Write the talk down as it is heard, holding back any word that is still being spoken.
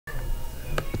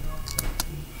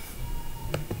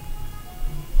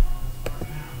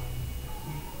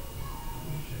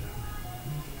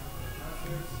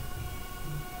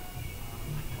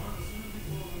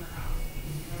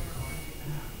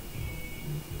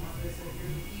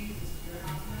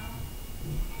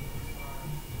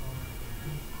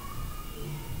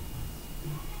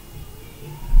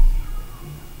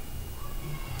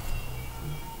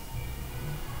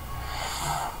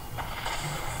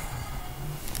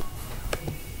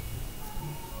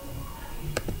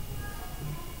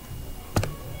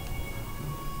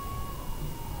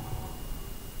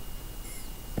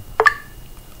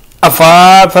A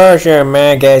far Persian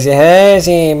man gets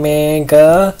hazy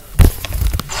maker.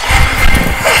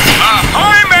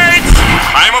 Ahoy, mates!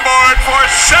 I'm aboard for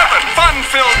 7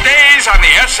 fun-filled days on the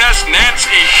SS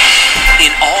Nancy. In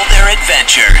all their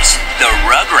adventures, the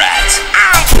Rugrats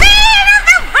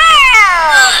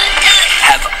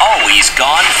have always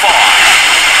gone far.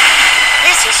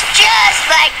 This is just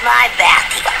like my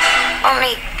bathy.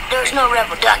 Only there's no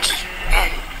Rebel Ducky, and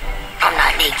I'm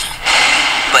not Nikki.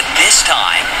 But this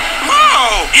time,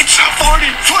 Whoa! It's a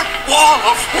 40-foot wall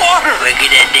of water! We're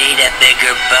gonna need a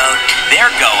bigger boat.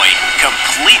 they're going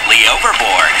completely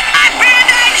overboard.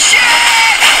 Abandon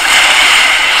ship!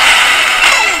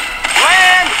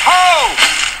 Land ho!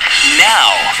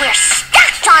 Now, We're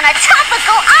stuck on a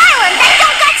tropical island that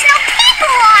don't got no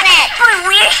people on it. But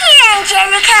we're here,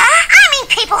 Angelica. I mean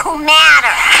people who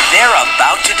matter. they're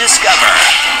about to discover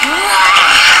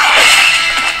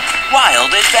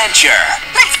wild adventure,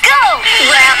 Let's go!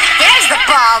 Well, there's the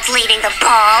bald leading the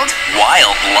bald.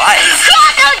 wild life,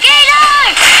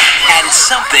 Crocodile! and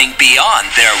something beyond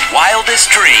their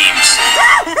wildest dreams.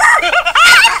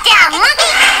 Get down,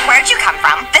 monkey! Where'd you come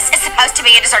from? This is supposed to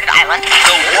be a deserted island.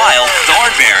 The wild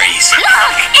thornberries,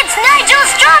 Look! It's Nigel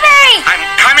Strawberry! I'm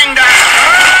coming down!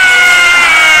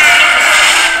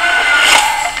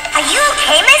 Are you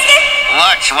okay, mister?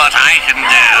 Watch what I can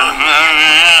do.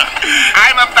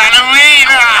 I'm a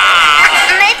ballerina!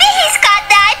 Maybe he's got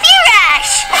the IP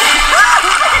rash.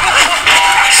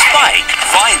 Spike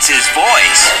finds his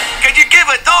voice. Could you give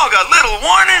a dog a little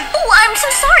warning? Oh, I'm so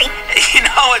sorry. You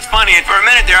know, it's funny. For a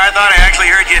minute there, I thought I actually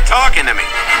heard you talking to me.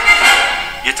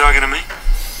 You talking to me?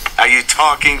 Are you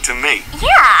talking to me?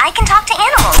 Yeah, I can talk to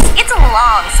animals. It's a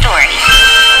long story.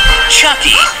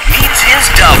 Chucky meets his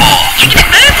double.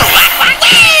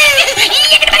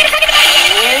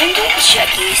 When did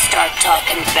Chucky start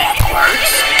talking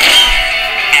backwards?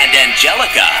 And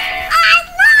Angelica I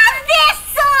love this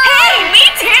song! Hey, me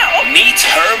too! meets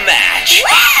her match.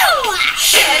 Woo!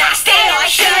 Should I stay or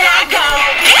should I go?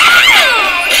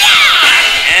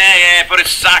 Yeah, put a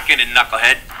sock in it,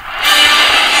 knucklehead.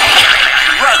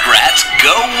 Rugrats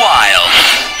Go Wild.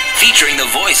 Featuring the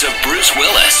voice of Bruce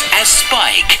Willis as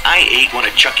Spike. I ate one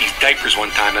of Chucky's diapers one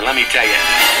time, and let me tell you,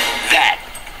 that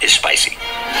is spicy.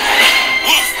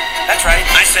 Woof. That's right,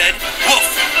 I said woof.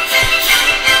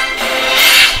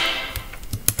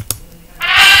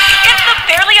 It's the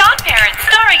Fairly Odd Parents,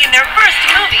 starring in their first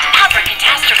movie,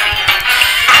 Abracatastrophe.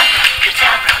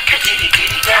 Abracadabra,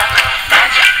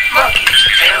 magic, monkeys,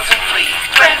 tails and fleas.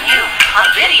 Brand new on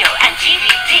video and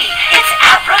DVD. It's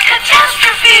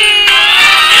Abracatastrophe.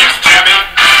 Here's Timmy,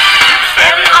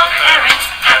 Fairly Odd Parents,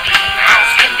 happy as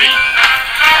can be.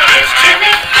 there's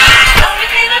Timmy.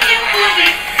 Starring in a new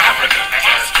movie,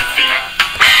 Abracatastrophe.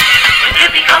 When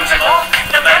it becomes a law,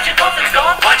 the magic book is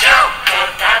gone. Watch out for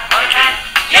that monkey.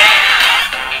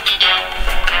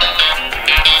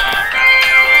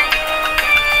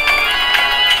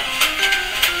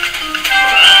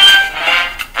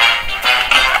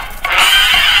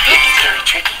 It's very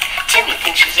tricky. Timmy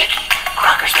thinks she's icky.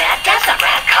 Crocker's mad, Dad's a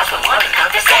rat. Cosmo wanna cut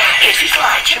this guy. Here she's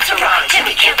fly, chips around.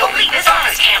 Timmy can't believe his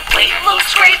eyes. Can't wait,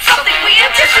 looks great, something we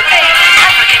anticipate.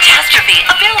 Abracatastrophe,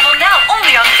 available now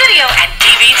only on video and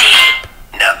DVD.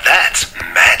 Now that's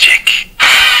magic.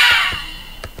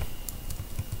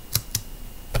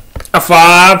 A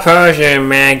far Persian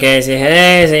man gets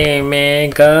hazy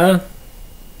maker.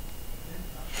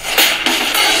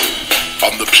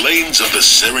 On the plains of the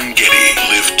Serengeti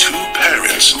live 2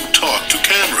 parents who talk to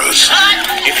cameras.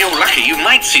 If you're lucky, you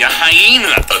might see a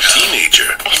hyena. A teenager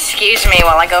Excuse me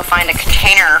while I go find a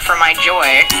container for my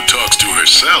joy. who talks to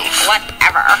herself.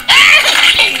 Whatever.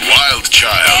 A wild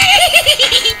child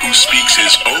who speaks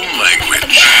his own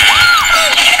language.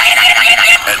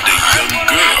 And a young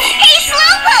girl Hey,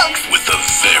 Slowpokes! with a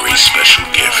very special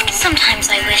gift. Sometimes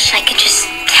I wish I could just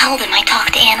tell them I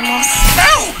talk to animals.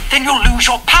 No, then you'll lose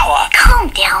your power. Calm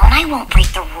down, I won't break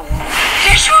the rule.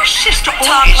 Is your sister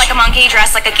Talk like a monkey,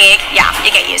 dress like a geek. Yeah,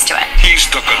 you get used to it. He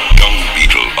stuck a dung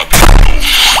beetle up his nose.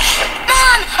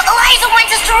 Mom, Eliza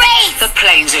wants us to race! The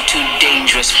plains are too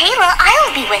dangerous. Kayla,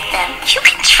 I'll be with them. You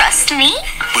can trust me.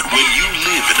 But when you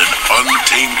live in an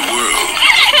untamed world,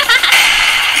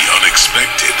 the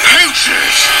unexpected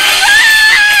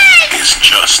is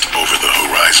just over the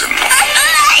horizon.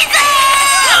 Eliza!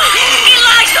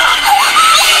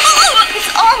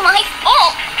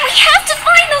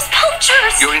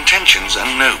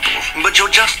 but you're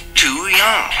just too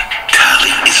young.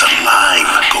 Tally is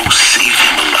alive. Go save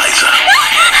him, Eliza.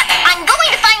 I'm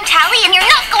going to find Tally, and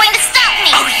you're not going to stop me.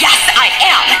 Oh, yes, I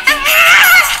am.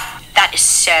 That is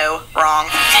so wrong.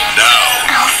 Now,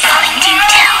 I'll find you,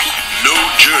 Tally. no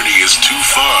journey is too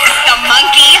far. The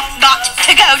monkey got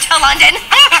to go to London.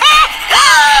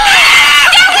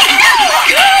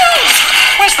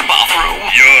 Where's the bathroom?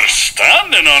 You're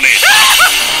standing on it.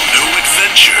 No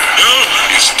adventure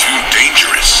is too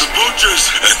dangerous. The poachers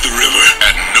at the river,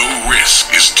 and no risk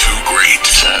is too great.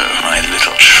 So, my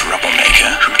little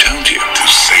troublemaker, who told you? To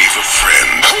save a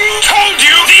friend. Who told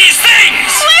you these things?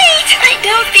 Wait, I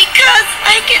don't because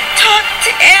I can talk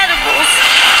to animals.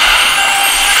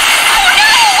 Oh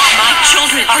no! My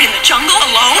children are in the jungle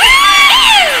alone?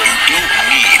 You don't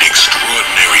need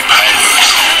extraordinary powers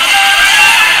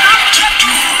to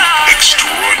do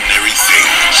extraordinary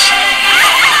things.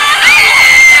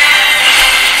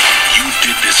 You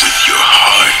did this with your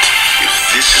heart. If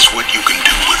this is what you can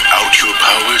do without your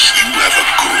powers, you have a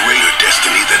greater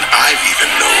destiny than I've even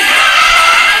known.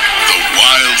 The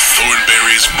Wild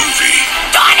Thornberrys movie.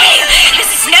 Donnie,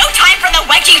 this is no time for the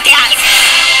wedgie dance.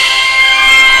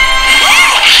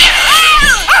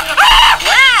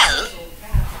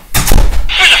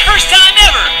 For the first time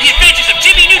ever, The Adventures of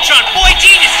Jimmy Neutron Boy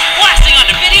Genius is blasting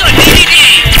onto video and DVD.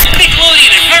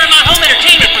 Nickelodeon and Paramount Home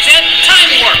Entertainment present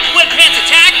Time Warp, Wet Pants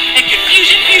Attack, and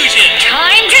Confusion Fusion.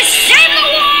 Time to save the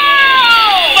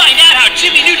world! Find out how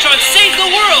Jimmy Neutron saved the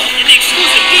world in the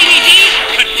exclusive DVD,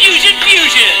 Confusion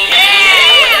Fusion.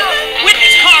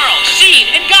 Witness Carl, Sheen,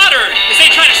 and Goddard as they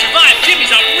try to survive Jimmy's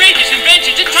outrageous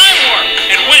inventions in Time Warp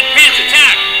and Wet Pants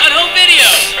Attack on home video.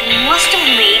 You must have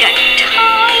made a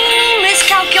tiny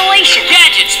miscalculation.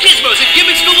 Gadgets, gizmos, and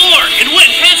gimmicks galore in Wet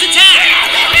Pants Attack.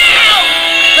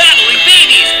 Battling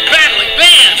babies, battling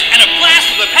bands, and a blast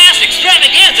from the past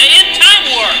extravaganza in Time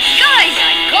Warp. Guys,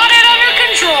 I got it under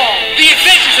control. The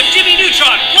Adventures of Jimmy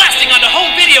Neutron blasting onto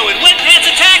home video in Wet Pants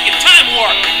Attack and Time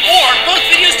Warp, or both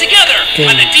videos together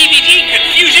on the DVD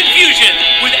Confusion Fusion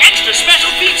with extra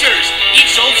special features,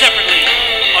 each sold separately.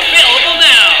 Available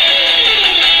now.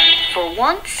 For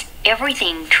once,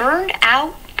 everything turned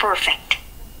out perfect.